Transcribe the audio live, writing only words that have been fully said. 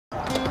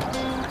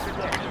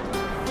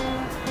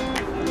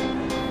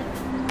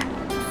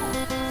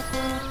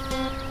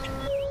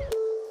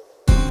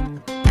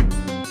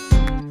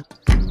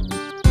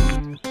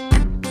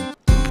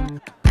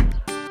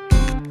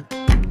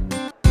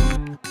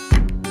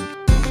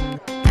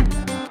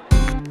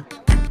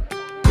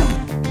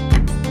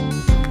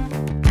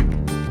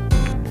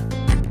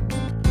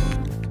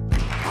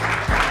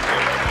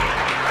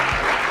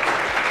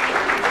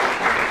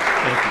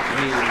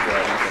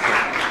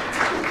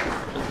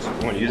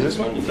use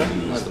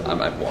this one? I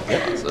might walk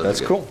out. So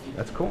That's cool.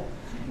 That's cool.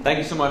 Thank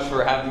you so much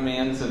for having me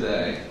in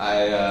today.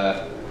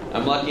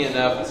 I'm lucky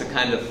enough to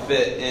kind of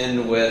fit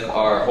in with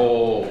our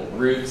whole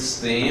roots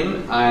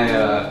theme. I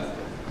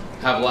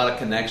have a lot of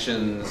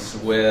connections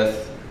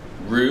with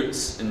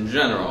roots in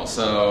general.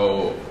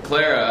 So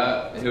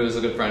Clara, who is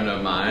a good friend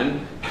of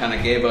mine, kind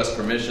of gave us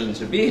permission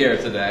to be here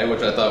today,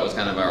 which I thought was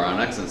kind of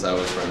ironic since I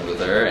was friends with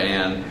her,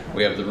 and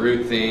we have the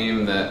root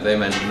theme that they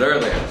mentioned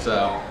earlier.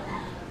 So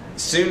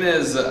as soon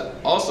as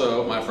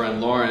also my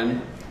friend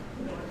Lauren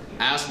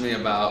asked me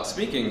about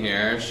speaking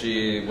here,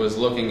 she was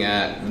looking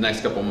at the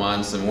next couple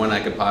months and when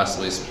I could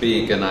possibly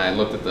speak, and I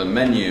looked at the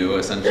menu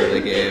essentially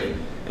they gave,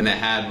 and it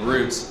had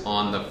roots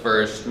on the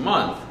first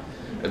month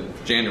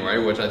of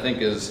January, which I think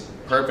is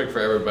perfect for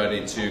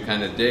everybody to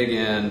kind of dig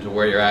into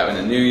where you're at in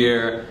the new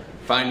year,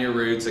 find your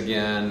roots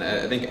again.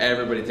 I think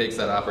everybody takes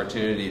that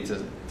opportunity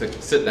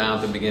to sit down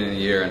at the beginning of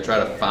the year and try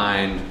to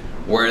find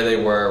where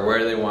they were,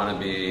 where they want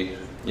to be,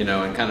 you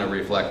know, and kind of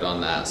reflect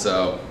on that.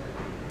 So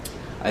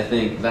I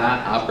think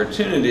that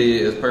opportunity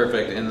is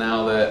perfect. And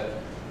now that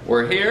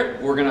we're here,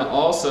 we're going to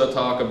also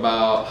talk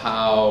about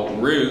how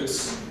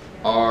roots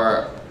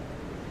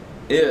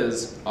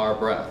is our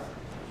breath.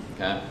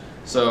 Okay?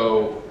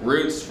 So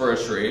roots for a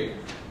tree,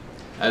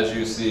 as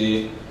you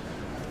see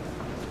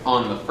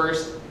on the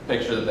first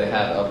picture that they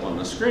had up on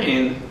the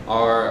screen,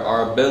 are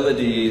our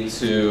ability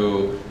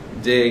to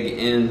dig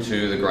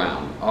into the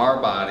ground. Our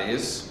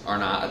bodies are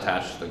not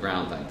attached to the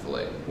ground,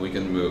 thankfully. We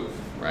can move,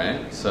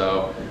 right?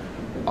 So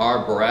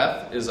our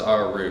breath is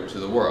our root to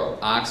the world.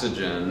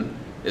 Oxygen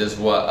is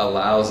what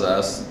allows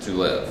us to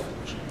live.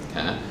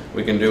 Okay?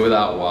 We can do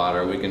without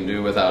water, we can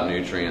do without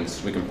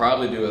nutrients, we can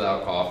probably do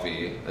without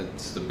coffee.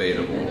 It's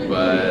debatable,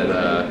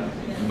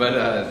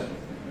 but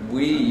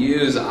we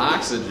use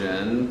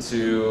oxygen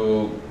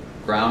to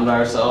ground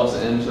ourselves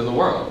into the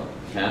world.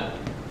 Okay?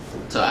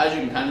 So as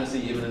you can kind of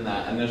see even in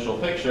that initial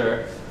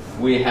picture,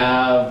 we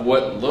have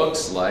what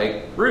looks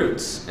like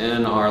roots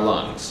in our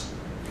lungs.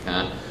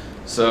 Okay?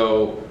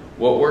 So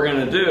what we're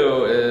going to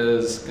do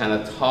is kind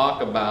of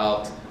talk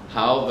about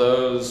how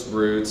those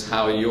roots,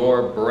 how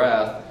your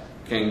breath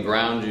can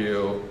ground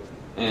you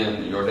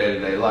in your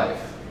day-to-day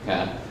life.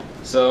 Okay?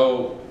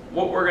 So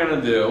what we're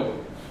going to do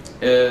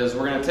is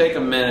we're going to take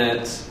a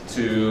minute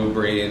to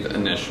breathe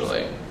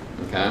initially.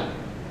 Okay?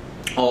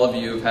 All of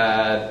you have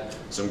had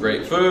some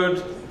great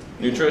food,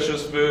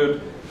 nutritious food,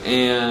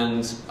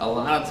 and a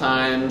lot of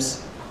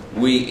times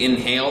we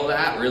inhale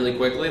that really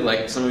quickly,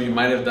 like some of you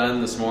might have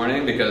done this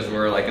morning because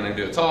we're like going to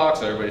do a talk,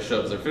 so everybody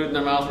shoves their food in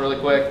their mouth really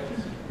quick.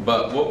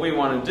 But what we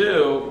want to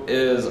do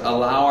is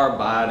allow our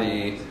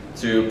body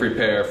to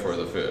prepare for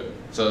the food.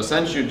 So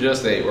since you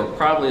just ate, we're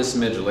probably a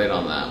smidge late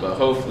on that, but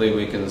hopefully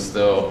we can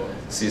still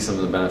see some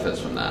of the benefits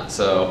from that.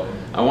 So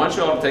I want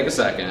you all to take a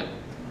second,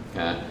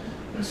 okay,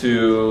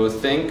 to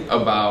think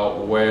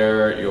about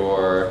where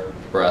your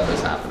breath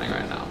is happening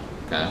right now.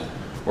 Okay?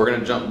 We're going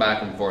to jump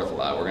back and forth a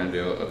lot. We're going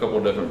to do a couple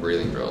of different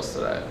breathing drills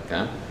today.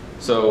 Okay?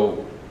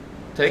 So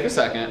take a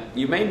second.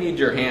 You may need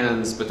your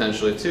hands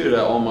potentially too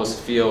to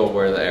almost feel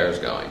where the air is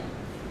going.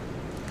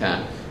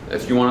 Okay?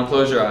 If you want to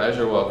close your eyes,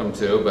 you're welcome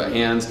to, but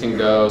hands can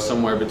go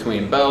somewhere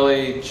between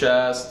belly,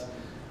 chest,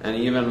 and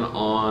even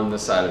on the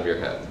side of your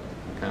head.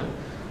 Okay?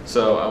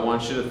 So I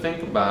want you to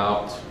think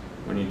about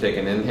when you take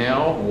an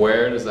inhale,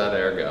 where does that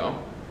air go?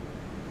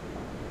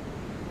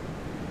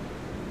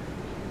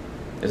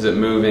 Is it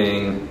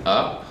moving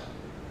up?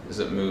 Is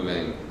it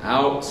moving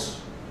out?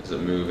 Is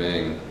it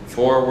moving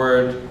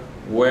forward?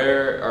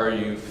 Where are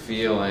you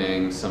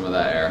feeling some of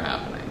that air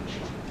happening?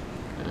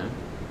 Okay.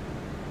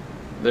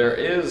 There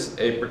is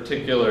a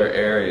particular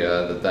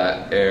area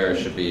that air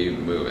should be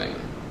moving.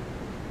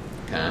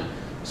 Okay.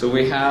 So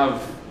we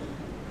have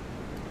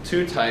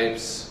two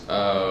types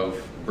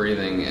of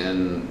breathing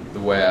in the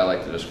way I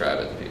like to describe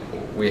it to people.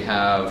 We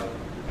have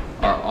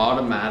our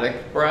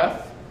automatic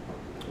breath,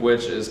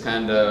 which is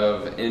kind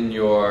of in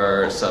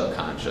your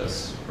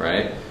subconscious,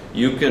 right?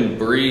 You can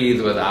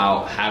breathe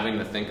without having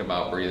to think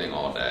about breathing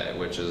all day,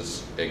 which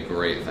is a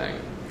great thing,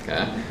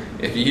 okay?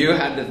 If you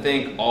had to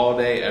think all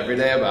day, every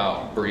day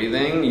about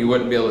breathing, you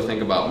wouldn't be able to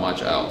think about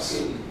much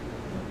else,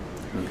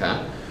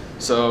 okay?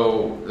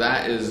 So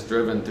that is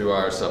driven through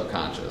our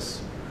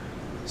subconscious.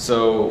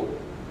 So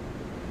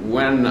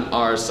when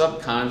our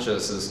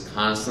subconscious is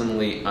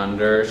constantly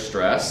under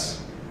stress,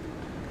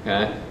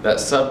 okay, that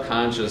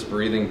subconscious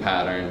breathing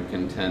pattern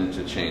can tend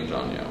to change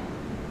on you.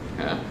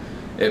 Okay?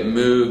 It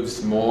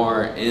moves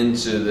more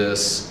into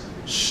this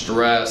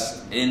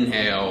stressed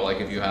inhale,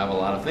 like if you have a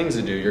lot of things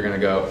to do, you're going to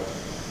go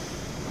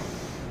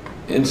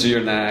into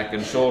your neck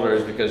and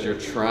shoulders because you're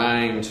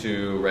trying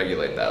to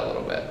regulate that a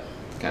little bit.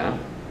 Okay?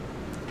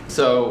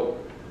 So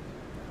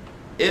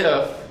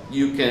if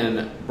you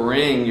can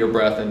bring your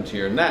breath into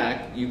your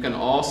neck, you can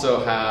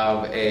also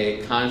have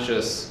a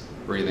conscious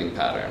breathing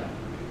pattern.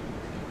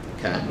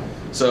 Okay?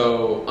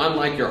 So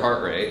unlike your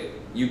heart rate,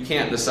 you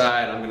can't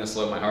decide I'm going to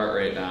slow my heart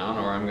rate down,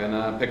 or I'm going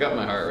to pick up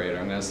my heart rate, or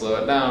I'm going to slow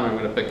it down, or I'm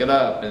going to pick it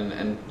up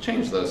and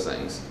change those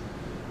things.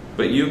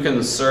 but you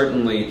can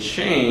certainly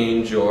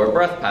change your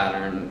breath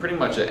pattern pretty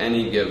much at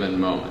any given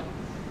moment,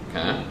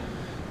 okay?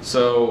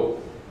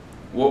 So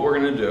what we're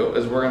going to do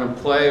is we're going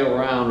to play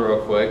around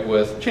real quick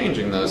with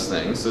changing those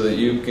things so that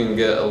you can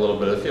get a little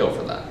bit of feel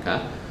for that,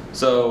 okay?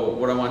 So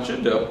what I want you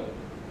to do,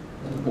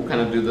 we'll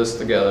kind of do this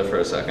together for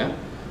a second,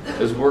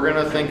 is we're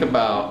going to think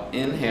about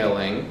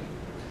inhaling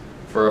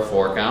for a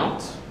 4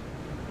 count.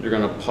 You're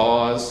going to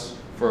pause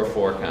for a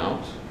 4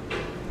 count.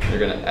 You're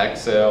going to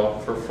exhale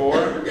for 4,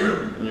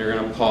 and you're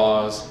going to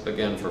pause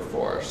again for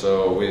 4.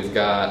 So we've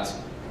got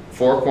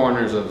 4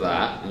 corners of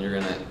that, and you're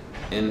going to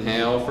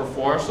inhale for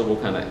 4. So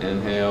we'll kind of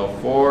inhale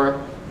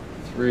 4,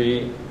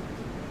 3,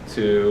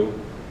 2,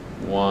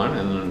 1,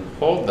 and then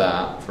hold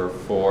that for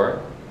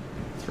 4,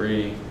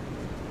 3,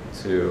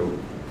 2,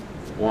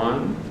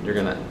 1. You're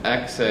going to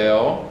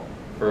exhale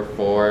for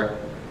 4,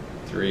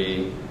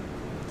 3,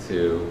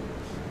 2,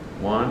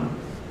 1.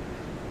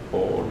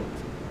 Hold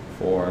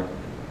 4,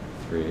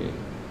 3,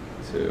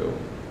 2,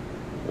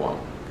 1.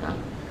 Okay.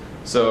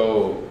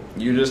 So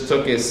you just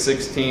took a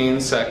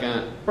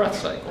 16-second breath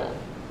cycle.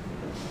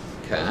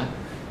 Okay.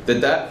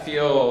 Did that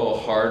feel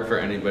hard for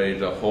anybody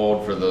to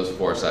hold for those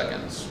 4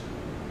 seconds?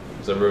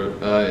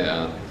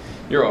 Yeah.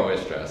 You're always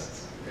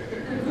stressed.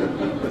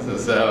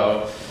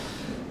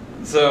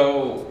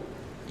 So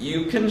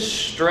you can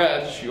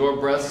stretch your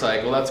breath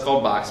cycle. That's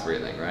called box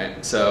breathing,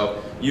 right?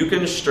 So you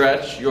can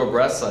stretch your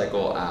breath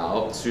cycle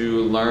out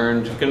to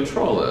learn to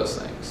control those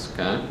things,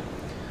 okay?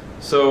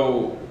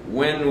 So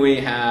when we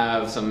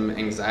have some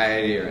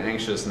anxiety or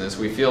anxiousness,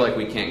 we feel like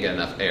we can't get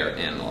enough air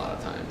in a lot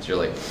of times.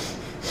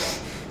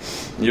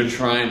 You're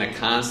trying to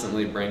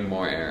constantly bring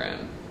more air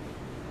in.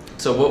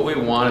 So what we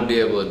want to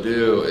be able to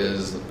do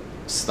is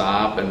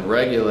stop and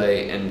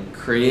regulate and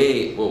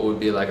create what would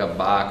be like a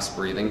box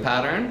breathing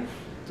pattern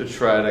to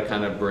try to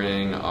kind of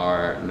bring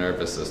our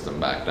nervous system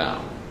back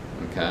down,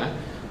 okay?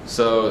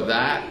 So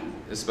that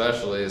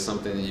especially is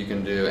something that you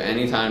can do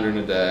anytime during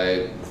the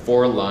day,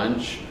 before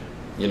lunch.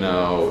 You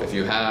know, if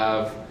you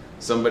have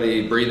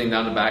somebody breathing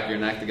down the back of your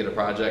neck to get a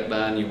project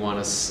done, you want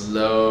to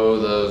slow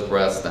those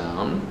breaths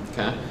down,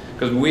 okay?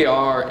 Because we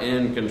are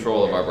in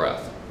control of our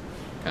breath,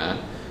 okay?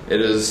 It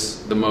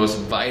is the most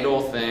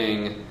vital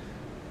thing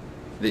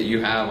that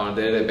you have on a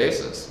day-to-day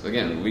basis.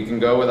 Again, we can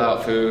go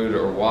without food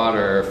or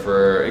water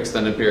for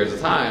extended periods of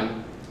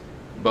time,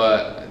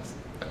 but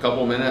a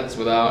couple minutes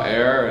without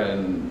air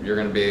and you're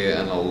going to be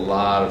in a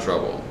lot of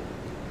trouble.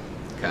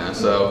 Okay,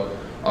 so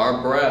our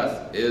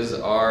breath is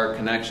our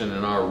connection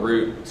and our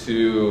root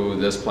to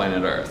this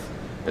planet Earth.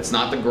 It's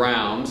not the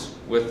ground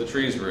with the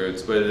trees'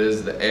 roots, but it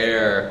is the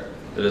air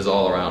that is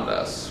all around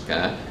us.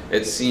 Okay,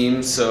 it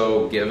seems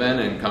so given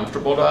and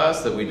comfortable to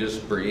us that we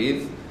just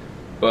breathe.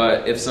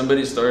 But if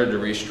somebody started to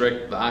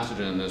restrict the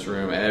oxygen in this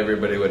room,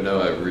 everybody would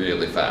know it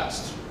really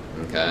fast,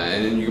 okay?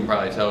 And then you can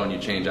probably tell when you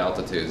change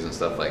altitudes and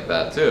stuff like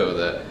that too,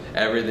 that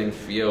everything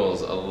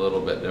feels a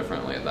little bit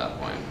differently at that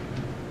point.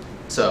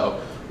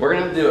 So we're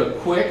gonna do a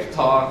quick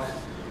talk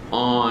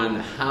on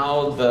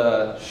how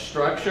the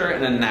structure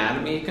and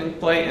anatomy can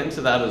play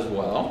into that as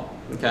well,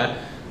 okay?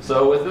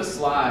 So with this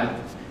slide,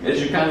 as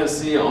you kind of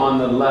see on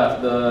the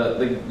left,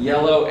 the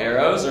yellow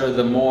arrows are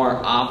the more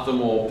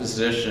optimal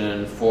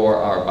position for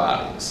our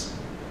bodies.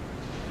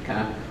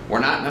 Okay?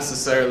 We're not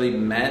necessarily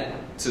meant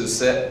to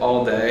sit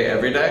all day,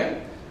 every day.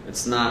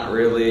 It's not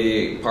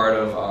really part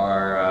of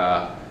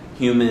our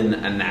human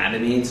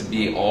anatomy to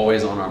be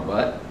always on our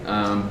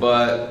butt,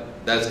 but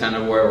that's kind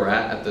of where we're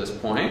at this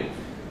point.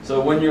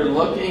 So when you're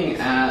looking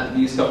at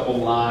these couple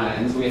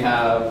lines, we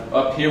have,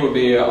 up here would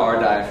be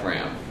our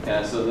diaphragm.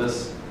 Okay? So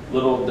this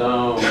little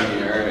dome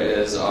here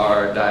is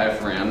our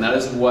diaphragm. That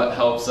is what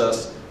helps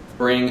us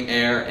bring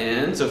air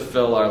in to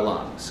fill our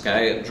lungs,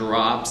 okay? It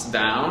drops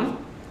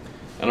down,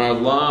 and our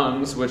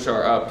lungs, which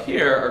are up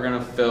here, are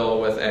gonna fill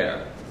with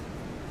air,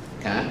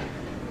 okay?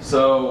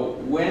 So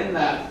when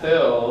that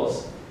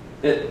fills,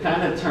 it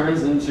kind of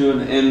turns into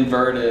an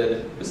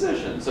inverted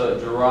position, so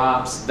it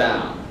drops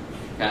down,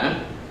 okay?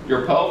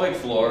 Your pelvic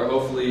floor,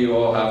 hopefully you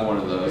all have one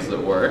of those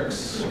that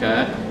works,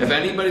 okay? If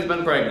anybody's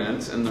been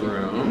pregnant in the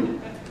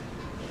room,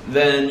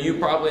 then you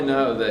probably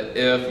know that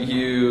if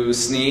you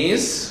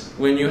sneeze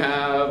when you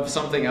have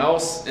something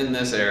else in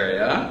this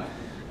area,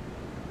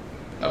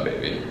 oh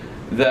baby,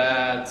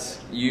 that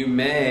you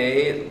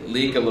may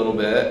leak a little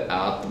bit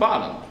out the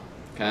bottom,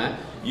 okay?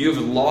 You've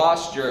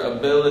lost your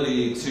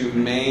ability to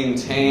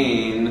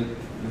maintain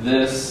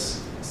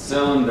this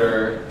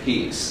cylinder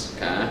piece,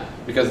 okay?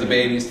 Because the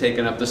baby's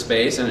taking up the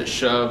space and it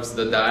shoves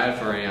the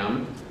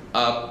diaphragm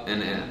up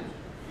and in,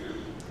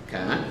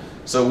 okay?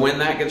 So when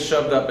that gets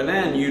shoved up and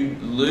in, you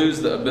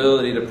lose the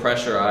ability to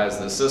pressurize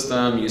the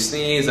system. You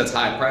sneeze, that's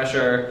high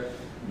pressure,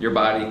 your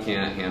body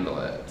can't handle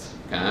it,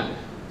 okay?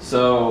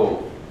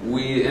 So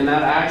and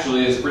that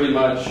actually is pretty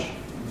much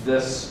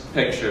this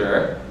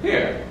picture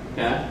here,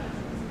 okay?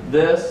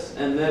 This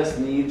and this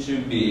need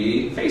to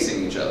be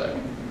facing each other,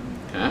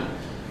 okay?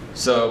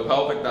 So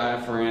pelvic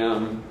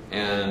diaphragm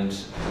and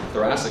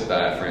thoracic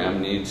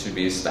diaphragm need to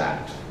be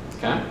stacked,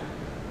 okay?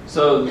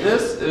 So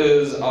this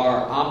is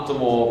our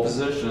optimal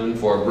position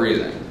for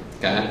breathing,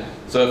 okay?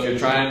 So if you're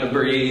trying to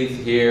breathe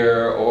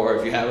here, or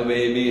if you have a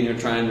baby and you're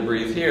trying to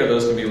breathe here,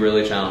 those can be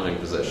really challenging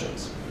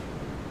positions.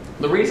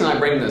 The reason I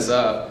bring this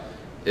up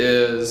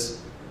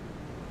is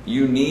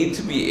you need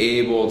to be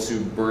able to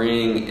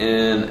bring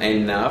in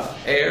enough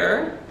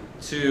air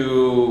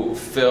to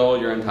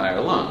fill your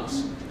entire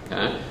lungs,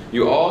 okay?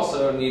 You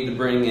also need to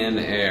bring in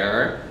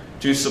air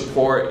to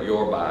support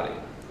your body,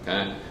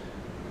 okay?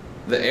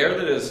 The air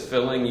that is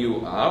filling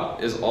you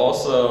up is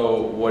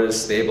also what is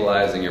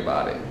stabilizing your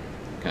body,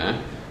 okay?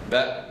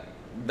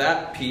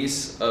 That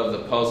piece of the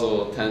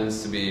puzzle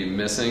tends to be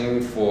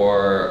missing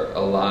for a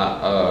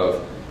lot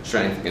of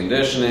strength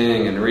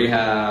conditioning and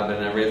rehab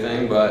and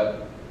everything,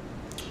 but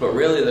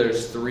really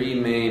there's three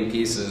main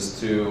pieces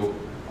to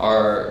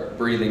our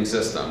breathing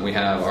system. We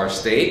have our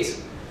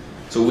state,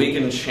 so we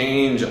can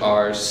change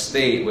our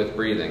state with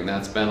breathing.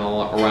 That's been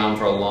around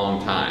for a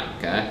long time,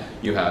 okay?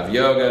 You have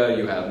yoga,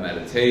 you have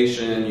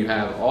meditation, you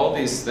have all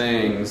these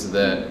things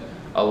that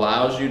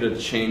allows you to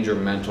change your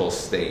mental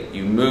state.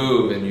 You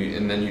move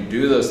and then you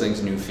do those things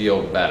and you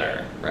feel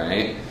better,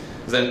 right?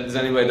 Has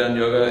anybody done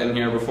yoga in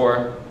here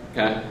before?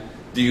 Okay.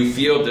 Do you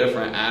feel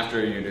different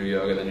after you do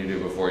yoga than you do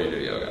before you do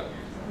yoga?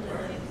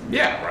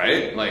 Yeah,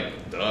 right?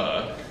 Like,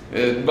 duh.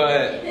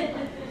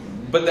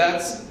 But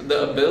that's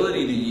the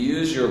ability to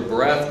use your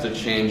breath to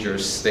change your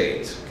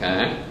state,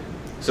 okay?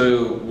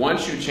 So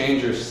once you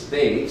change your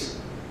state,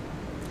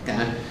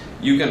 okay,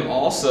 you can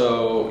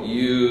also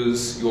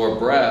use your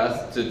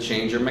breath to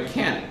change your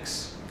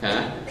mechanics,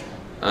 okay?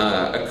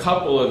 A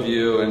couple of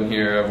you in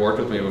here have worked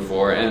with me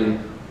before, and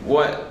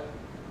what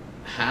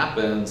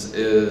happens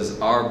is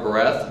our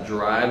breath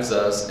drives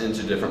us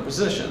into different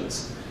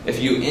positions.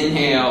 If you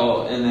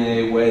inhale in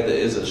a way that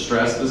is a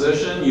stress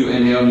position, you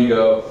inhale and you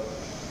go,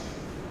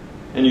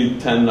 and you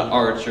tend to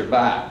arch your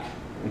back,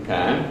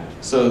 okay?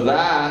 So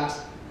that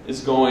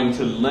is going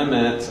to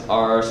limit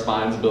our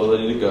spine's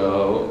ability to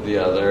go the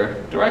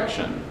other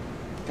direction,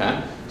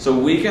 okay? So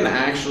we can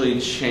actually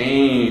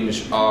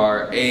change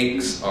our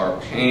aches,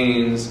 our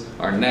pains,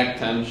 our neck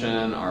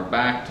tension, our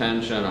back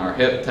tension, our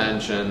hip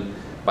tension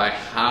by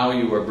how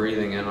you are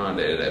breathing in on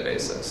a day-to-day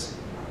basis,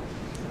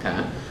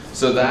 okay?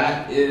 So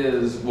that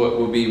is what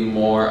will be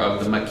more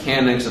of the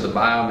mechanics or the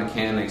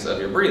biomechanics of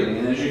your breathing.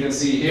 And as you can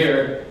see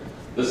here,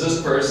 does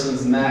this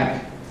person's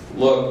neck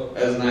look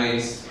as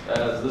nice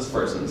as this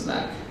person's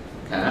neck?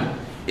 Okay?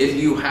 If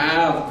you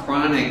have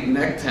chronic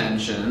neck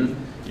tension,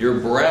 your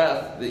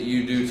breath that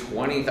you do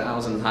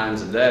 20,000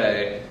 times a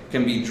day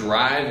can be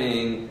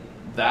driving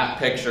that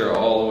picture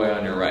all the way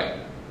on your right.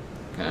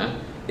 Okay?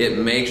 It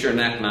makes your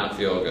neck not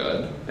feel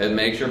good. It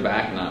makes your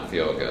back not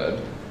feel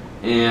good.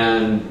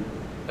 And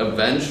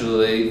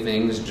eventually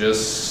things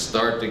just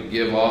start to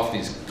give off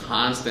these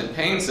constant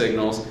pain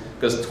signals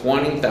because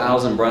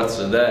 20,000 breaths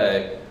a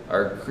day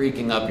are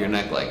creaking up your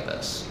neck like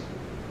this.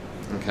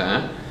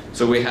 Okay?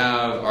 So we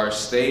have our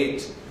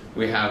state,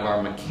 we have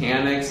our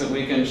mechanics that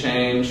we can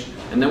change,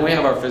 and then we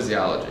have our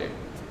physiology.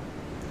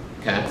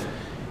 Okay?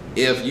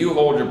 If you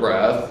hold your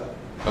breath,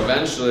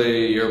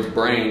 eventually your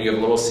brain, you have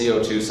a little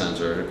CO2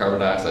 sensor, a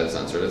carbon dioxide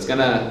sensor, that's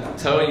gonna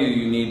tell you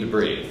you need to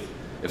breathe.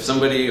 If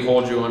somebody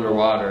holds you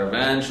underwater,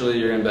 eventually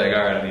you're gonna be like,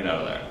 all right, I need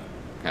out of there.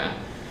 Okay?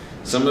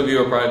 Some of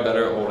you are probably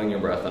better at holding your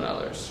breath than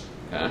others.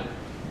 Okay?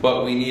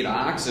 But we need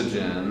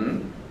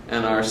oxygen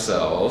in our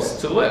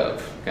cells to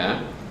live.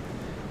 Okay?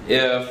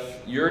 If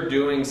you're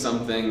doing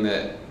something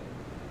that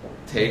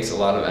takes a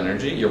lot of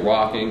energy, you're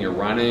walking, you're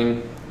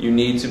running, you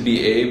need to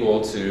be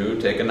able to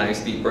take a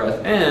nice deep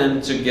breath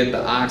in to get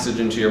the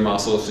oxygen to your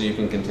muscles so you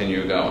can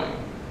continue going.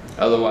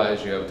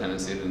 Otherwise, you have a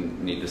tendency to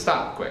need to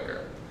stop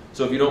quicker.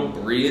 So if you don't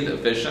breathe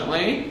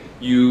efficiently,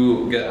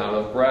 you get out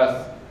of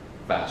breath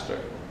faster.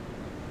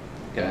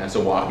 Okay, so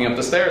walking up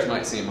the stairs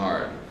might seem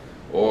hard.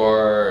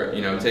 Or,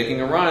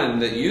 taking a run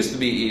that used to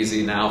be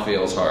easy now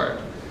feels hard.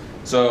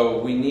 So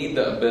we need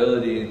the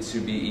ability to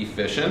be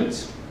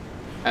efficient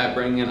at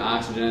bringing in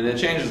oxygen. And it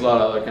changes a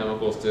lot of other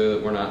chemicals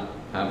too. We're not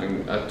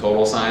having a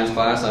total science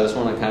class. I just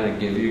want to kind of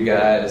give you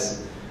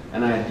guys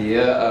an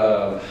idea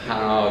of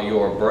how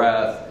your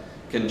breath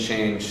can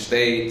change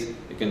state,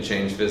 it can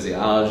change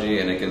physiology,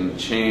 and it can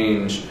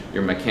change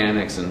your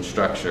mechanics and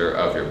structure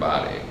of your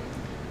body.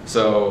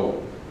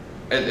 So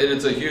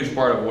it's a huge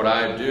part of what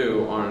I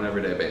do on an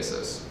everyday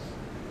basis.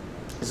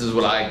 This is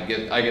what I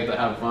get to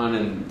have fun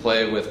and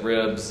play with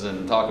ribs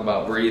and talk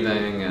about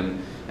breathing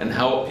and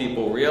help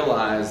people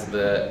realize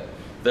that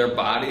their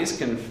bodies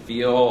can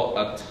feel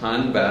a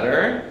ton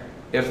better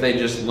if they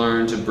just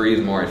learn to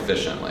breathe more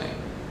efficiently.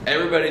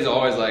 Everybody's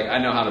always like, I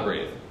know how to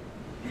breathe.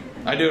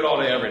 I do it all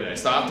day, every day.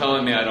 Stop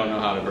telling me I don't know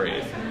how to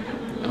breathe.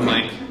 I'm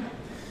like,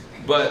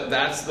 but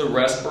that's the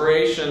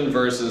respiration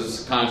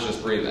versus conscious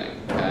breathing,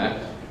 okay?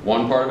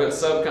 One part of it's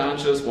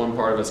subconscious, one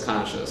part of it's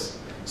conscious.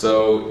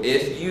 So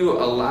if you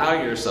allow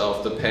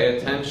yourself to pay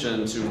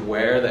attention to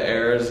where the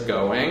air is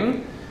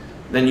going,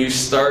 then you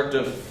start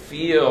to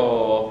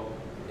feel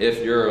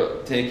if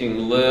you're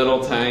taking little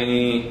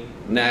tiny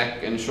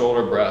neck and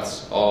shoulder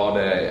breaths all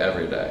day,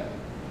 every day.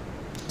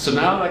 So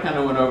now that I kind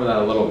of went over that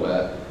a little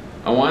bit,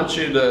 I want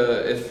you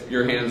to, if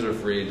your hands are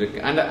free, to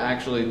kind of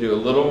actually do a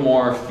little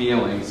more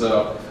feeling.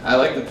 So I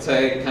like to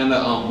take kind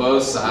of on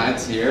both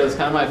sides here. That's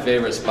kind of my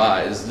favorite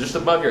spot, is just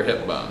above your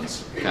hip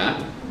bones, okay?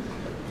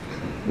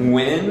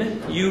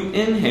 When you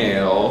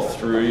inhale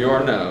through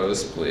your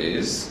nose,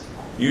 please,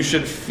 you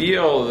should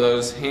feel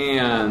those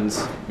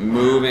hands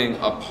moving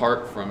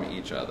apart from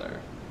each other,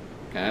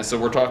 okay? So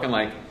we're talking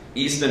like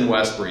east and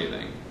west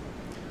breathing.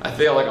 I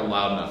feel like I'm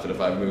loud enough that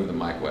if I move the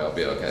mic away, I'll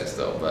be okay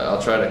still, but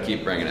I'll try to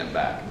keep bringing it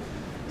back.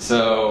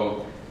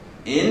 So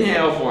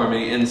inhale for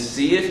me and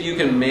see if you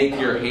can make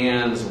your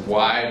hands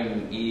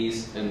widen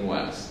east and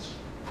west.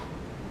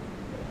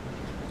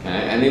 Okay,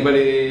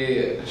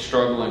 anybody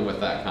struggling with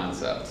that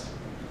concept?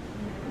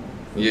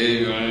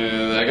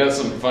 I got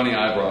some funny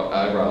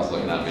eyebrows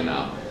looking at me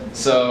now.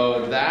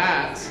 So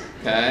that,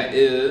 okay,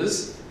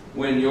 is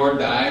when your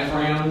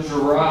diaphragm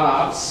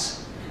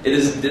drops, it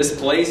is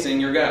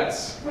displacing your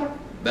guts.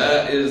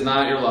 That is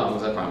not your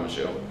lungs, I promise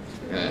you.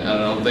 Okay, I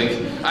don't think,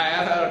 I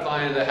have had a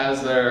client that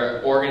has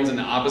their organs in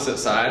the opposite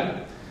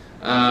side.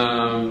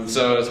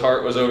 So his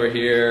heart was over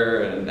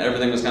here and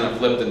everything was kind of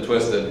flipped and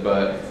twisted,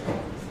 but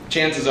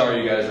chances are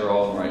you guys are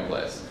all in the right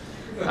place.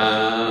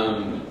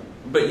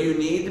 But you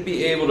need to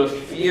be able to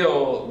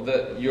feel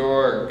that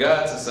your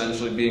guts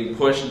essentially being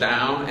pushed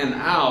down and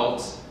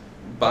out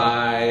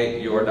by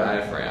your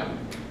diaphragm.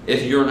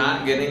 If you're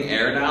not getting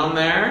air down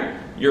there,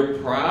 you're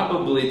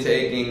probably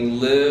taking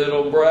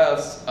little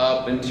breaths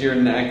up into your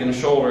neck and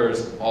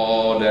shoulders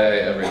all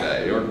day, every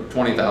day, or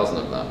 20,000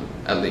 of them,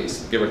 at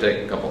least, give or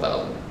take a couple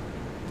thousand.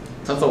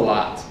 So that's a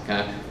lot,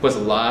 okay? Puts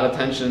a lot of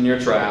tension in your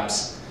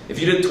traps. If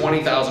you did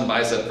 20,000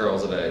 bicep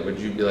curls a day, would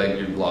you be like,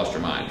 you'd lost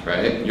your mind,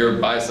 right? Your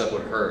bicep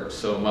would hurt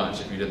so much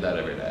if you did that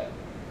every day.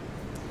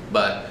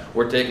 But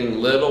we're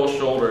taking little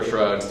shoulder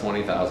shrugs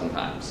 20,000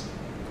 times,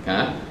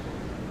 okay?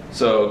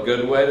 So a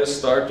good way to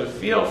start to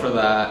feel for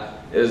that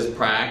is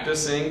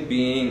practicing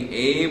being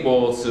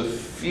able to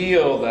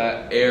feel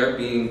that air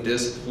being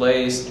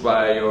displaced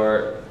by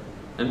your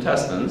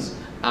intestines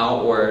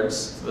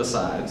outwards to the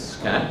sides,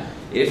 okay?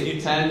 If you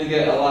tend to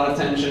get a lot of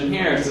tension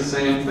here, it's the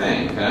same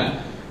thing,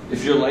 okay?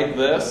 If you're like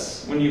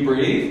this when you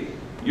breathe,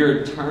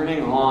 you're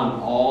turning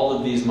on all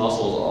of these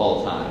muscles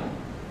all the time.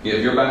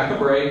 Give your back a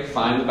break,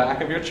 find the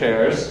back of your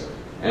chairs,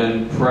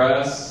 and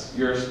press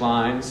your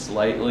spine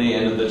slightly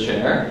into the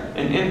chair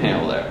and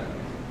inhale there,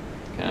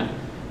 okay?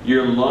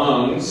 Your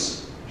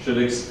lungs should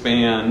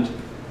expand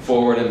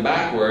forward and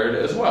backward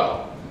as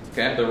well.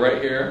 Okay, they're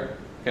right here.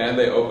 Okay,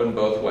 they open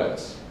both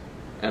ways.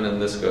 And then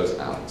this goes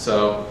out.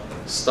 So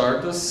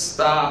start to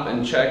stop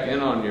and check in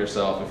on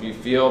yourself. If you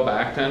feel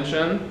back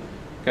tension,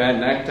 okay,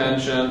 neck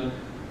tension,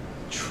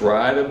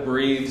 try to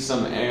breathe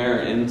some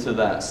air into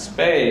that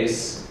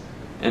space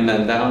and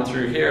then down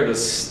through here to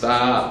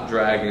stop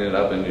dragging it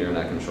up into your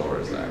neck and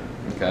shoulders there.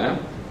 Okay?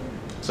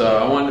 So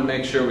I wanted to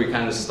make sure we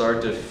kind of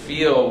start to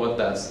feel what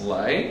that's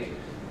like.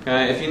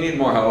 Okay, if you need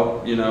more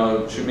help, you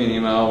know, shoot me an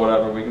email,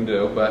 whatever we can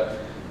do. But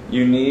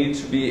you need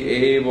to be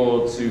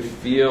able to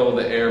feel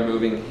the air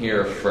moving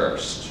here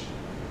first.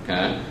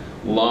 Okay,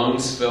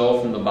 lungs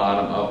fill from the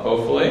bottom up,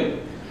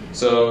 hopefully.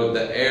 So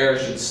the air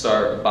should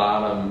start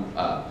bottom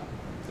up.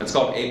 It's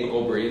called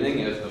apical breathing.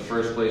 If the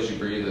first place you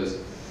breathe is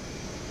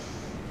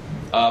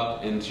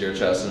up into your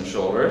chest and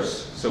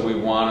shoulders, so we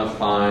want to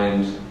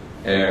find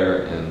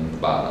air in the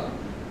bottom.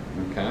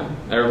 Okay,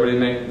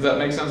 does that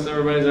make sense to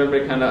everybody? Is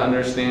everybody kind of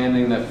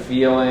understanding the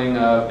feeling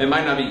of, it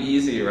might not be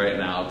easy right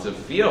now to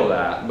feel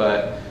that,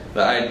 but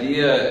the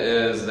idea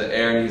is the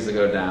air needs to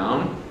go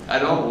down. I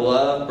don't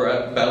love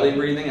belly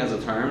breathing as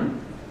a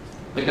term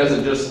because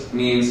it just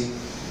means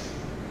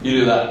you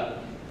do that.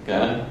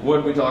 Okay, what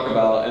did we talk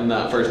about in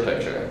that first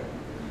picture?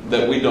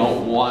 That we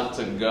don't want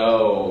to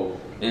go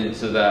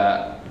into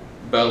that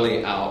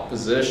belly out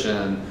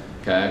position,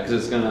 okay, because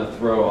it's going to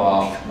throw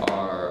off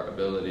our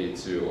ability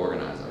to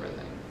organize everything.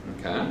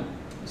 Okay,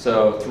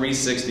 so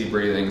 360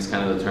 breathing is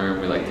kind of the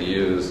term we like to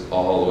use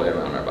all the way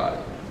around our body.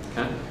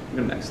 Okay, go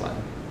to the next slide.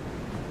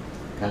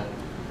 Okay,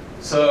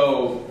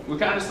 so we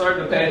kind of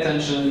started to pay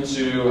attention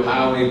to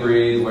how we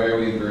breathe, where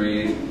we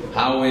breathe,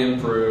 how we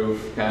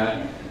improve.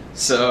 Okay,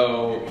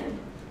 so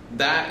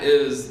that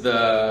is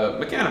the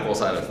mechanical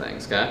side of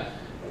things. Okay,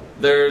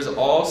 there's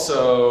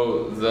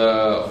also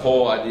the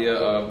whole idea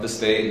of the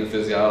state and the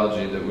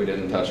physiology that we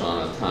didn't touch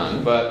on a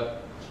ton.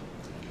 But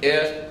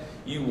if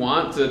you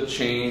want to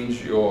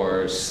change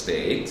your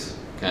state,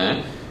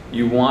 okay,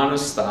 you want to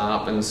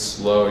stop and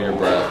slow your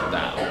breath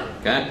down.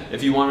 Okay,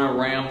 if you want to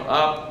ramp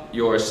up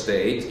your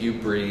state, you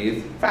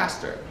breathe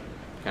faster.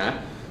 Okay,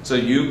 so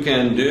you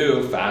can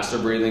do faster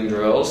breathing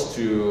drills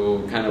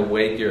to kind of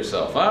wake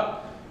yourself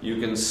up.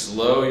 You can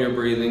slow your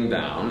breathing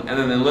down,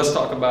 and then let's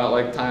talk about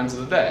like times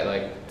of the day.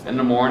 Like in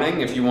the morning,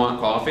 if you want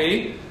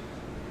coffee,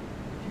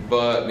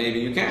 but maybe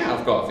you can't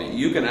have coffee,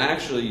 you can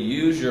actually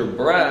use your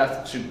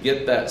breath to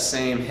get that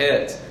same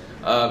hit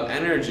of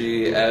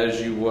energy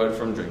as you would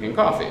from drinking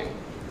coffee.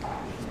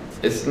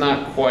 It's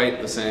not quite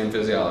the same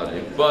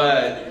physiology,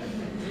 but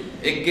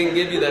it can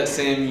give you that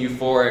same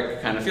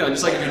euphoric kind of feeling,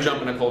 just like if you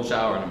jump in a cold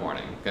shower in the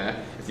morning, okay?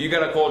 If you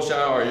get a cold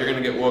shower, you're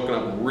gonna get woken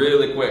up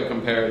really quick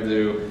compared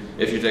to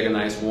if you take a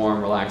nice,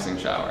 warm, relaxing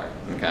shower,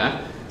 okay?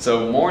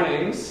 So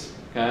mornings,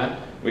 okay,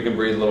 we can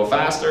breathe a little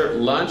faster.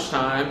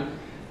 Lunchtime,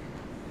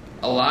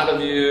 a lot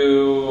of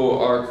you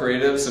are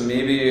creative, so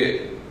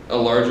maybe a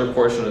larger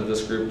portion of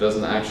this group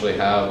doesn't actually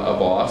have a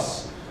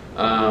boss.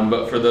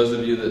 But for those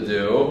of you that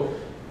do,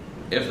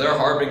 if they're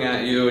harping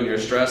at you and you're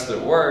stressed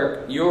at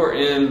work, you're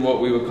in what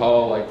we would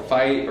call like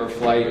fight or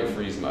flight or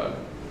freeze mode.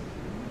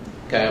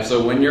 Okay,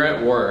 so when you're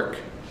at work,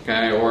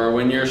 okay, or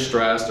when you're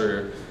stressed,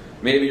 or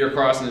maybe you're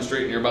crossing the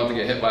street and you're about to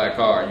get hit by a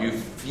car, you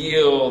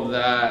feel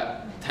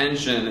that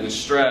tension and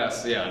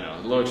stress. Yeah, I know,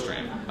 a little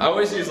extreme. I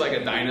always use like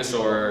a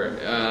dinosaur,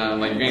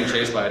 like you're getting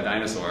chased by a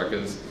dinosaur,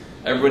 because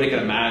everybody can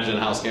imagine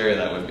how scary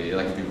that would be,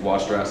 like if you've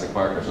watched Jurassic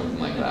Park or something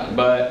like that.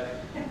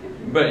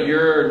 But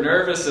your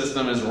nervous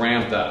system is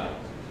ramped up,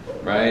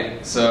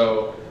 right?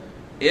 So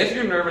if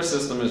your nervous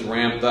system is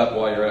ramped up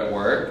while you're at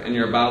work and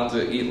you're about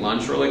to eat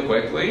lunch really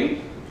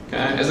quickly,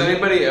 okay, does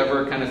anybody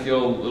ever kind of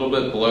feel a little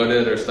bit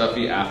bloated or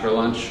stuffy after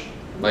lunch?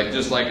 Like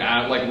just like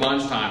at like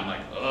lunchtime,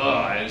 like,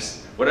 ugh,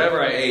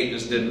 whatever I ate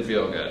just didn't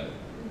feel good.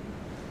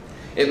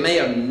 It may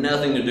have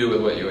nothing to do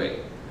with what you ate.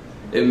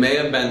 It may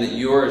have been that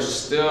you are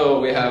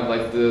still, we have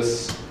like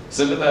this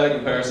sympathetic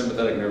and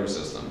parasympathetic nervous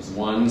systems.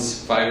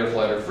 One's fight or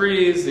flight or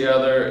freeze, the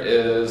other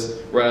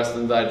is rest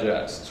and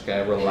digest,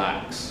 okay,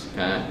 relax,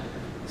 okay?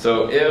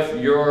 So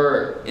if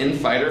you're in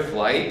fight or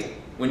flight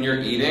when you're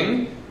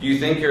eating, do you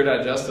think your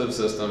digestive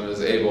system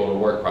is able to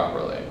work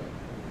properly?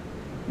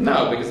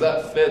 No, because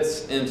that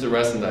fits into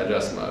rest and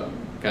digest mode,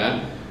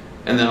 okay?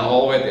 And then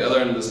all the way at the other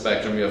end of the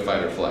spectrum, you have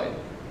fight or flight,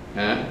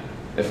 okay?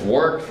 If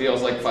work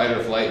feels like fight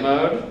or flight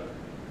mode,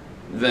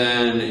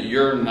 then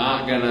you're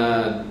not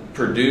gonna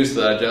produce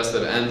the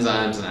digestive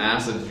enzymes and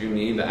acids you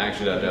need to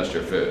actually digest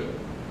your food,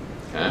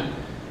 okay?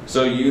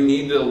 So you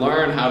need to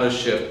learn how to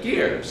shift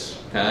gears,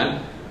 okay?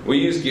 We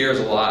use gears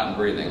a lot in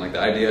breathing, like the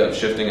idea of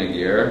shifting a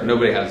gear.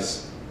 Nobody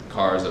has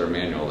cars that are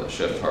manual that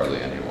shift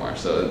hardly anymore,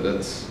 so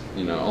that's,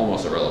 you know,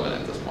 almost irrelevant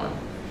at this point.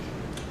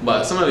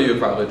 But some of you have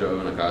probably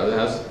driven a car that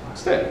has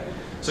stick.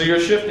 So you're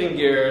shifting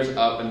gears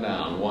up and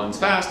down. One's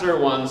faster,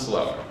 one's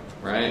slower,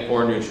 right?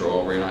 Or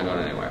neutral, where you're not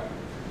going anywhere.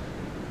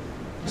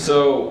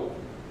 So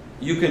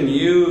you can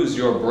use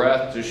your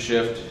breath to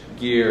shift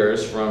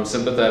gears from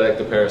sympathetic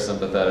to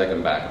parasympathetic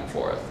and back and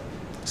forth.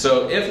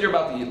 So if you're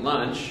about to eat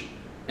lunch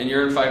and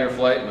you're in fight or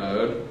flight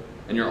mode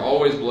and you're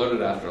always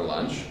bloated after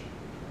lunch,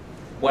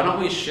 why don't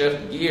we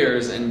shift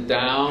gears and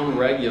down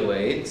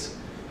regulate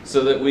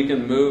so that we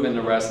can move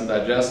into rest and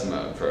digest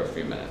mode for a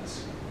few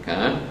minutes,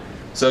 okay?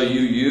 So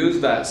you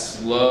use that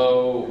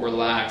slow,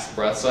 relaxed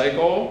breath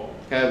cycle,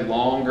 okay,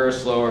 longer,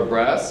 slower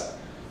breaths,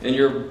 and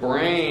your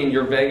brain,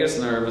 your vagus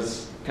nerve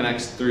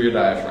connects through your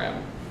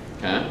diaphragm,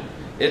 okay?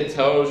 It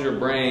tells your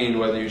brain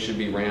whether you should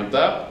be ramped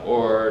up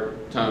or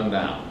toned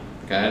down,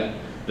 okay?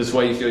 This is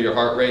why you feel your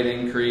heart rate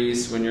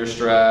increase when you're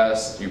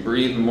stressed, you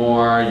breathe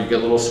more, you get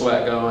a little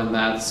sweat going,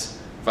 that's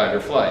fight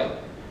or flight.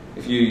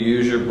 If you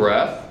use your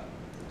breath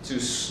to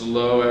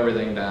slow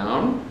everything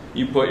down,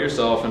 you put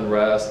yourself in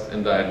rest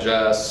and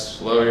digest,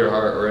 slow your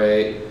heart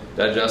rate,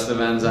 digestive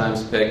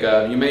enzymes pick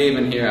up. You may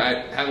even hear,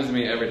 it happens to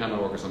me every time I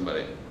work with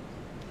somebody.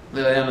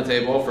 They lay on the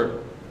table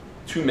for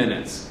 2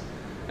 minutes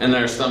and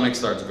their stomach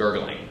starts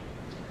gurgling.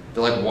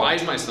 They're like, why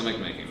is my stomach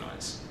making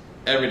noise?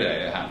 Every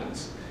day it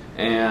happens.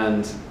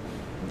 And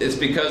it's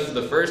because for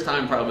the first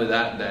time probably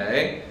that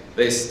day,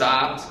 they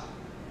stopped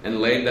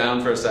and laid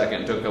down for a second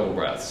and took a couple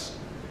breaths.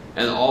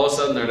 And all of a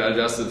sudden their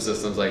digestive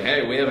system's like,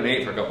 hey, we haven't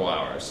ate for a couple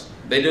hours.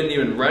 They didn't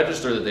even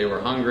register that they were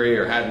hungry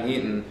or hadn't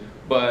eaten,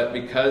 but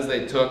because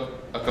they took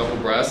a couple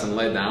breaths and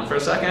laid down for a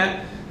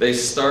second, they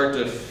start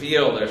to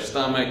feel their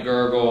stomach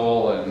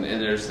gurgle and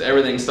there's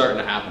everything starting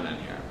to happen in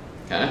here,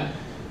 okay?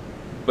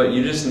 But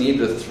you just need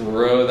to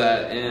throw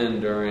that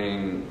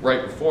in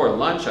right before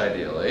lunch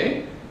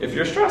ideally, if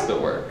you're stressed at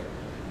work.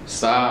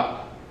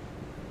 Stop,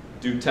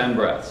 do 10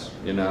 breaths,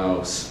 you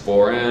know,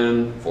 4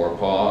 in, 4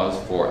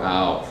 pause, 4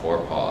 out, 4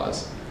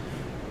 pause.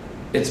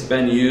 It's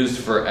been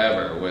used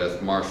forever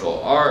with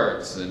martial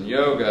arts and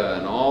yoga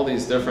and all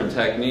these different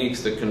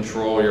techniques to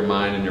control your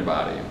mind and your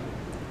body,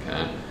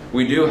 okay?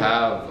 We do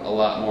have a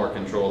lot more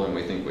control than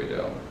we think we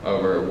do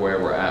over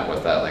where we're at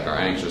with that, like our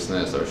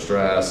anxiousness, our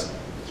stress.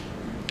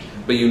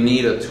 But you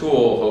need a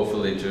tool,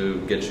 hopefully,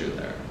 to get you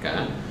there,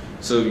 okay?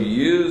 So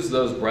use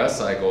those breath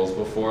cycles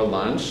before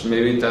lunch.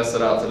 Maybe test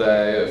it out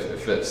today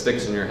if it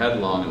sticks in your head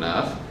long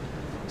enough.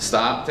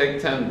 Stop,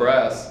 take 10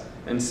 breaths,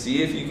 and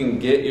see if you can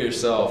get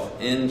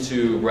yourself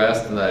into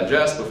rest and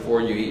digest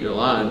before you eat your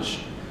lunch,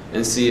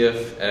 and see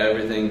if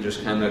everything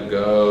just kind of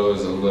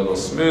goes a little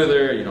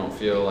smoother. You don't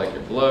feel like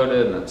you're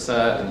bloated and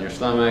upset in your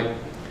stomach.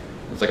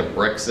 It's like a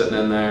brick sitting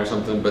in there or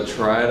something, but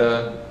try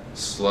to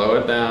slow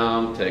it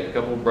down, take a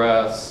couple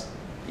breaths,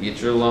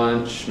 eat your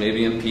lunch,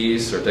 maybe in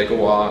peace, or take a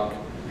walk.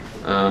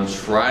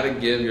 Try to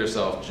give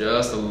yourself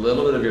just a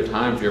little bit of your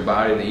time for your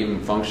body to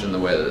even function the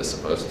way that it's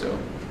supposed to,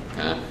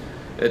 okay?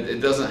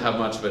 It doesn't have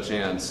much of a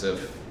chance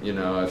if You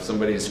know, if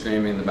somebody's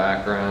screaming in the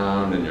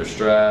background and you're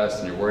stressed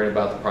and you're worried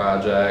about the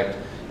project,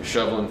 you're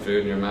shoveling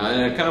food in your mouth,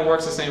 and it kind of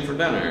works the same for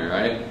dinner,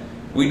 right?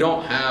 We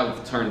don't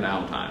have turn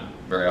down time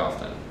very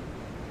often.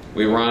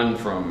 We run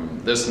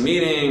from this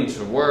meeting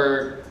to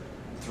work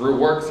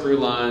through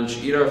lunch,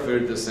 eat our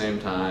food at the same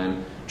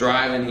time,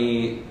 drive and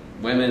eat.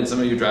 Women, some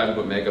of you drive and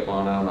put makeup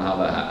on. I don't know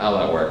how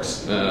that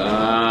works.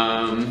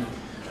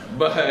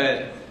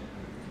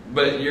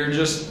 But you're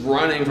just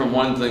running from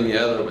one thing to the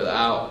other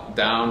without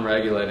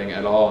down-regulating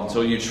at all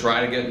until you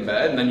try to get in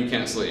bed, and then you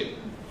can't sleep.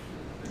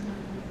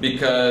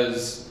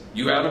 Because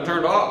you haven't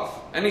turned off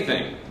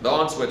anything. The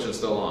on switch is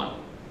still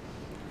on.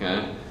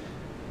 Okay?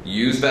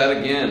 Use that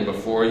again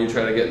before you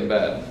try to get in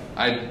bed.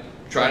 I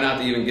try not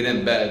to even get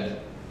in bed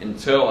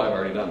until I've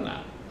already done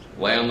that.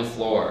 Lay on the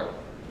floor.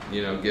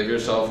 You know, give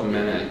yourself a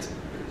minute.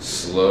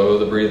 Slow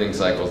the breathing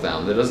cycles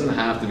down. It doesn't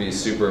have to be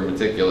super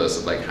meticulous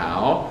of like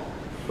how,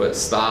 but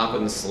stop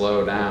and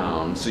slow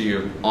down so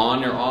you're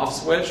on your off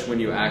switch when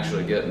you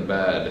actually get in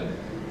bed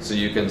so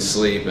you can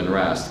sleep and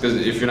rest. Because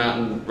if you're not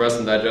in rest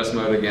and digest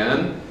mode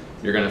again,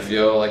 you're going to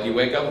feel like you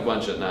wake up a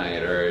bunch at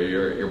night or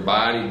your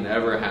body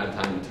never had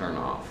time to turn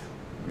off.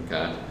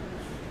 Okay?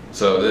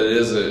 So that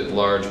is a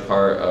large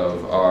part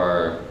of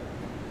our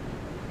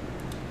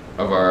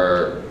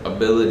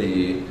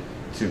ability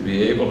to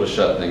be able to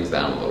shut things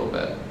down a little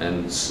bit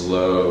and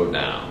slow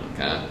down.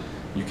 Okay?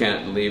 You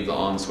can't leave the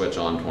on switch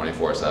on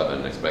 24/7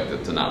 and expect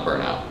it to not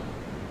burn out.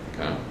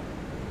 Okay?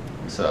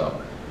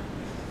 So,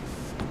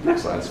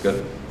 next slide's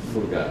good.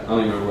 What we got? I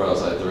don't even remember what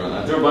else I threw in.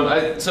 I threw a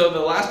bunch. So the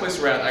last place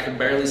we're at, I could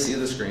barely see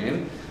the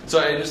screen. So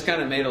I just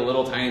kind of made a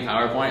little tiny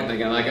PowerPoint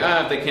thinking like,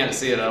 if they can't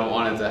see it, I don't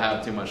want it to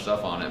have too much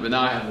stuff on it. But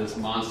now I have this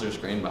monster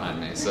screen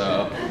behind me.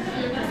 So,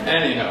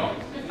 anyhow.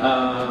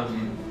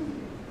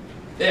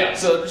 Yeah,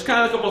 so there's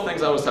kind of a couple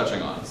things I was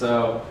touching on.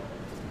 So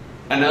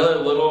another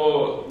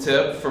little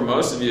tip for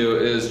most of you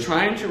is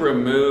trying to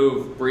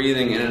remove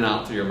breathing in and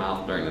out through your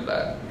mouth during the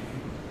day.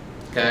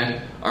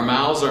 Okay? Our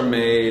mouths are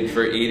made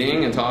for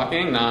eating and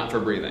talking, not for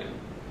breathing.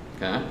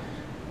 Okay?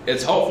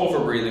 It's helpful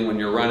for breathing when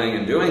you're running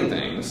and doing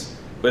things,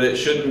 but it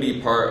shouldn't be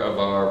part of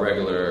our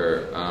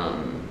regular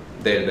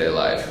day-to-day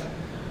life.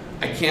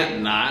 I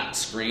can't not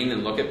screen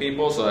and look at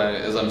people, so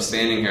as I'm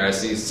standing here, I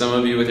see some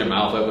of you with your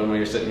mouth open when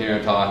you're sitting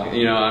here talking.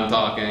 You know, I'm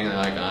talking, and they're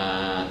like,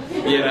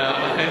 you know,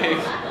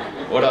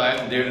 like, what do I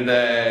have to do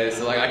today?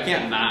 So like, I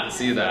can't not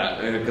see that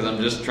because I'm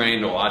just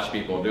trained to watch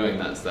people doing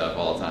that stuff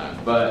all the time.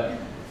 But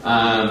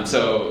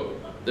so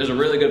there's a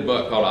really good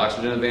book called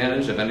Oxygen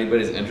Advantage. If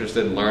anybody's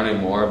interested in learning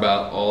more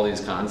about all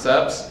these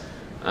concepts,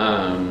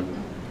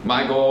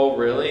 my goal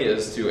really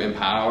is to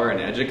empower and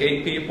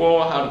educate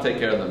people how to take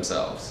care of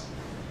themselves.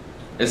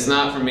 It's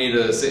not for me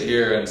to sit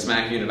here and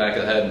smack you in the back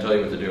of the head and tell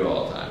you what to do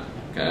all the time,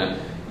 okay?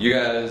 You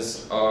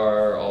guys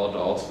are all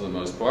adults for the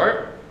most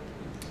part,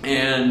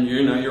 and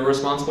you know you're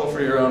responsible for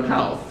your own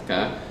health,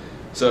 okay?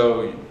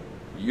 So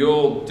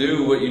you'll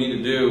do what you need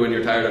to do when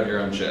you're tired of your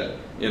own shit,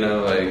 you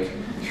know, like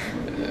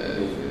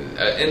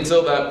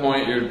until that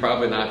point you're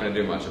probably not going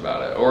to do much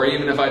about it. Or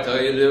even if I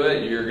tell you to do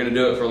it, you're going to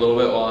do it for a little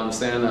bit while I'm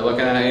standing there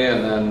looking at you,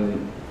 and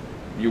then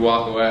you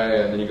walk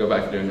away and then you go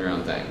back to doing your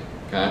own thing,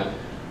 okay?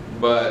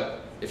 But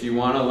if you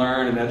want to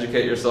learn and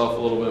educate yourself a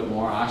little bit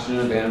more, Oxygen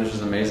Advantage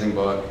is an amazing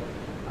book.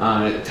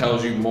 It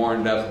tells you more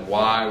in depth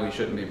why we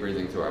shouldn't be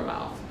breathing through our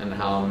mouth and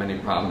how many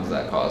problems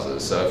that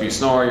causes. So if you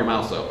snore, your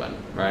mouth's open,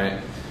 right?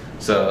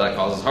 So that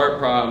causes heart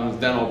problems,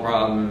 dental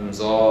problems,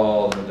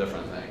 all the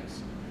different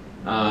things.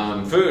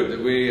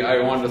 Food,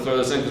 I wanted to throw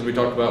this in because we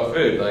talked about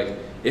food. Like,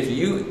 if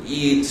you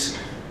eat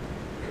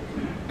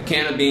a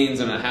can of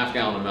beans and a half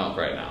gallon of milk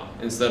right now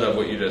instead of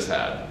what you just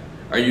had,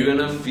 are you going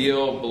to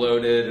feel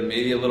bloated and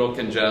maybe a little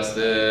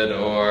congested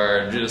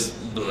or just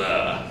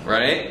blah,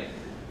 right?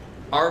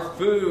 Our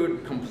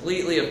food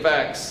completely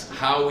affects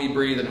how we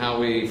breathe and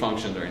how we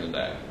function during the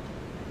day.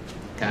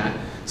 Okay?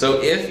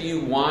 So if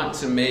you want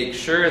to make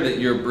sure that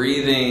you're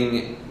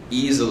breathing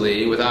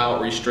easily without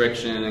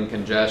restriction and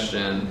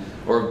congestion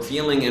or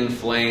feeling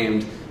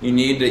inflamed, you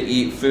need to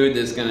eat food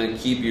that's going to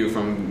keep you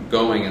from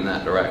going in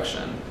that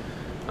direction.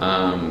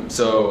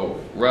 So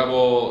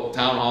Rebel,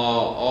 Town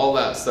Hall, all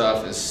that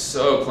stuff is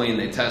so clean.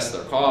 They test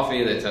their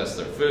coffee, they test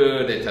their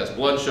food, they test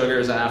blood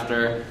sugars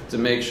after to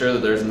make sure that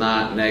there's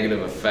not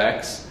negative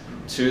effects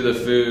to the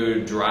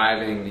food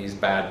driving these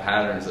bad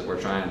patterns that we're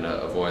trying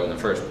to avoid in the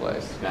first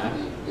place. Okay?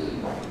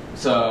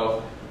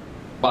 So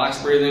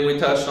box breathing we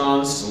touched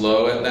on,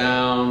 slow it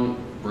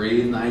down,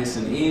 breathe nice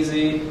and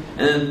easy, and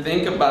then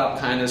think about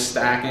kind of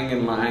stacking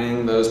and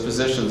lining those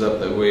positions up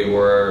that we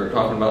were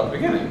talking about at the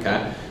beginning.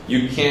 Okay?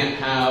 You can't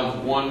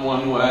have one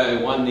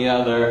way, one the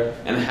other,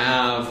 and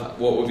have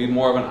what would be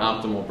more of an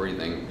optimal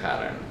breathing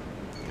pattern.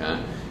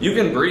 Okay? You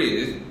can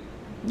breathe,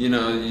 you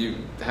know, you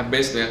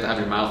basically have to have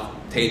your mouth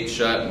taped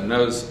shut and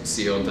nose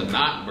sealed to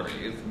not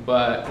breathe,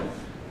 but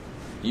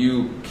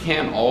you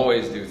can't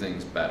always do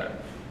things better.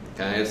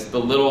 Okay? It's the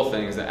little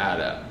things that add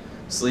up.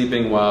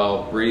 Sleeping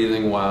well,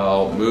 breathing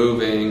well,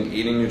 moving,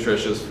 eating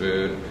nutritious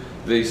food.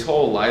 These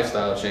whole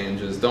lifestyle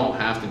changes don't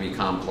have to be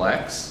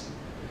complex.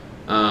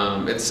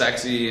 It's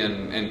sexy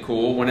and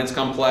cool when it's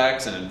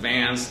complex and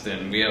advanced,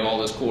 and we have all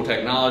this cool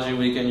technology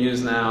we can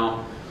use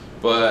now.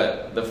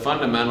 But the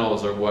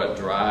fundamentals are what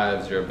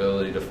drives your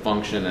ability to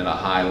function at a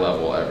high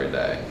level every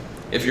day.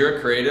 If you're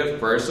a creative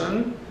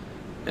person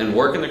and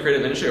work in the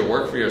creative industry or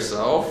work for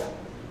yourself,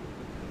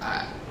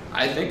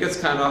 I think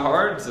it's kind of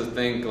hard to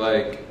think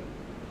like,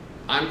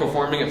 I'm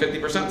performing at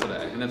 50%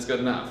 today and it's good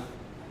enough.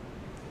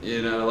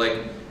 You know, like,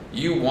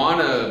 you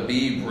want to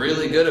be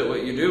really good at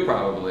what you do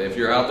probably. If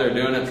you're out there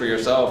doing it for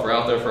yourself or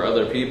out there for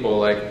other people,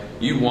 like,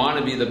 you want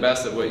to be the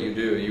best at what you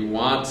do. You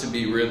want to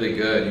be really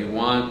good. You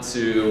want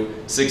to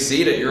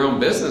succeed at your own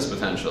business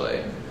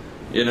potentially.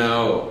 You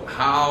know,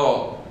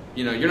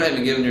 you're not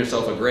even giving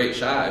yourself a great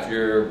shot if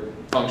you're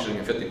functioning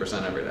at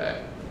 50% every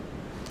day.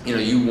 You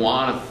know, you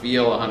want to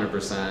feel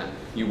 100%.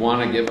 You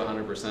want to give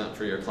 100%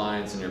 for your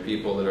clients and your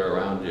people that are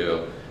around you.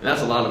 And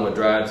that's a lot of what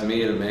drives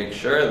me to make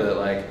sure that,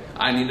 like,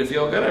 I need to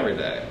feel good every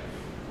day.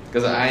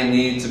 Because I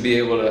need to be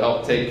able to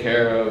help take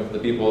care of the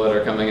people that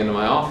are coming into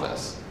my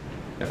office.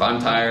 If I'm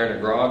tired or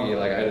groggy,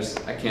 like,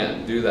 I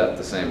can't do that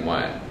the same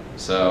way.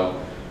 So,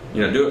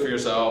 you know, do it for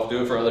yourself,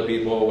 do it for other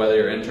people, whether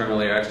you're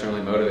internally or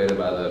externally motivated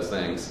by those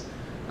things.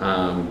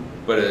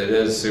 But it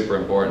is super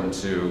important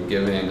to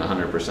giving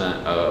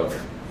 100% of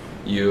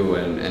you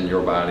and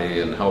your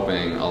body and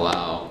helping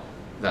allow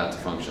that to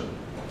function.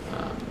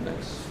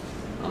 Next,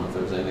 I don't know if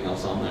there's anything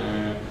else on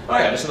there. Oh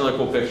yeah, just another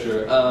cool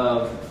picture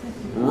of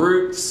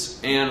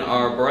roots and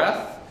our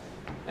breath.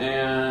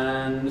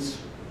 And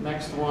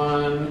next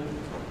one,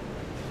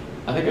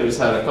 I think I just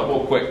had a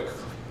couple quick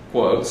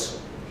quotes.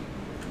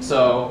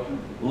 So,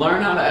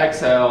 learn how to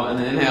exhale, and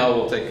the inhale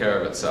will take care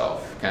of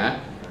itself, okay?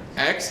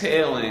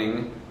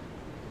 Exhaling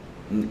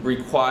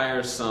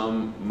requires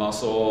some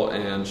muscle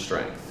and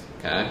strength,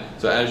 okay?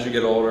 So as you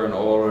get older and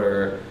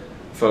older,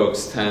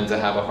 folks tend to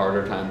have a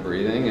harder time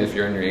breathing if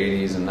you're in your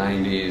 80s and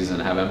 90s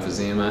and have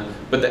emphysema.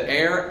 But the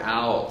air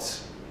out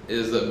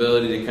is the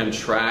ability to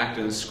contract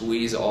and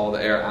squeeze all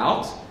the air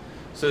out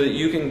so that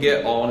you can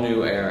get all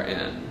new air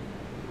in,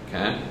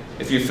 okay?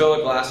 If you fill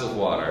a glass with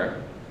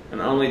water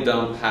and only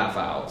dump half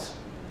out,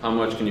 how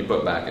much can you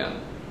put back in?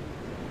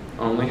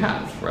 Only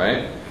half,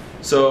 right?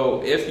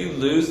 So if you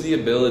lose the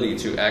ability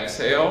to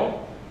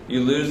exhale,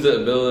 you lose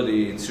the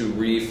ability to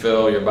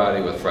refill your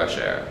body with fresh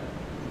air,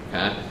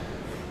 okay?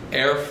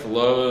 Air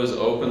flows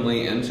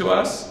openly into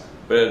us,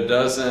 but it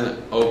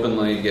doesn't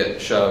openly get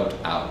shoved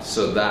out.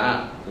 So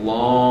that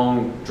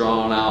long,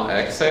 drawn-out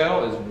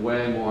exhale is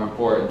way more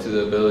important to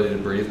the ability to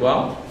breathe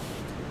well.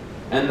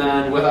 And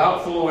then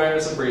without full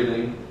awareness of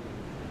breathing,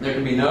 there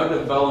can be no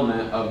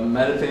development of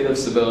meditative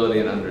stability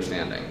and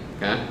understanding,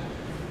 okay?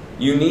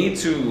 You need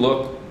to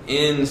look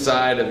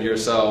inside of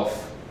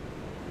yourself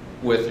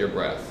with your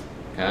breath,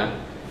 okay?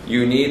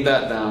 You need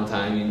that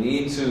downtime. You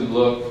need to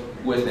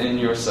look within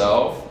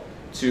yourself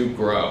to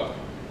grow,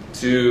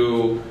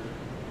 to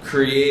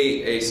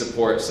create a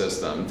support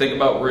system. Think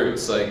about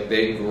roots, like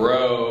they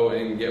grow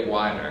and get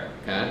wider,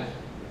 okay?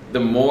 The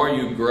more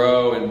you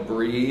grow and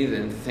breathe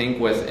and think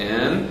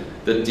within,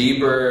 the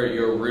deeper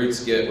your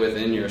roots get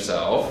within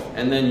yourself,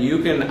 and then you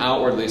can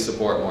outwardly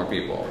support more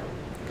people,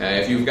 okay?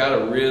 If you've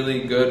got a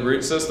really good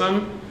root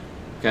system,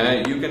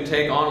 okay, you can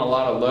take on a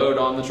lot of load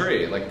on the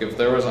tree. Like if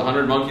there was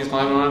 100 monkeys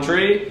climbing on a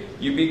tree,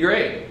 you'd be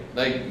great.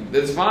 Like,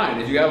 it's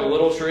fine. If you have a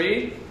little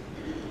tree,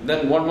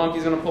 then one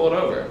monkey's gonna pull it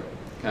over,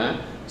 okay?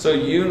 So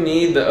you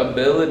need the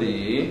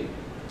ability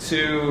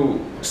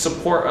to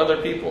support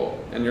other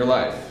people in your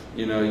life.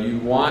 You know, you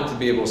want to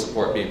be able to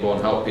support people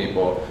and help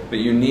people, but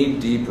you need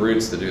deep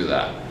roots to do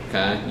that,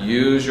 okay?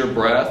 Use your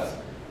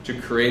breath to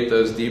create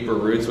those deeper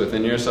roots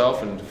within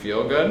yourself and to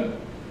feel good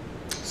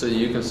so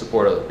you can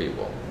support other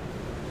people.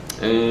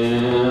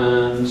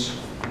 And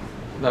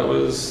that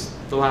was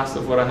the last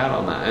of what I had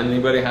on that.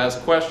 Anybody has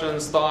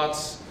questions,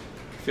 thoughts,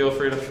 feel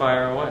free to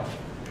fire away.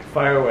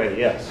 Fire away,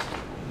 yes.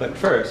 But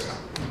first,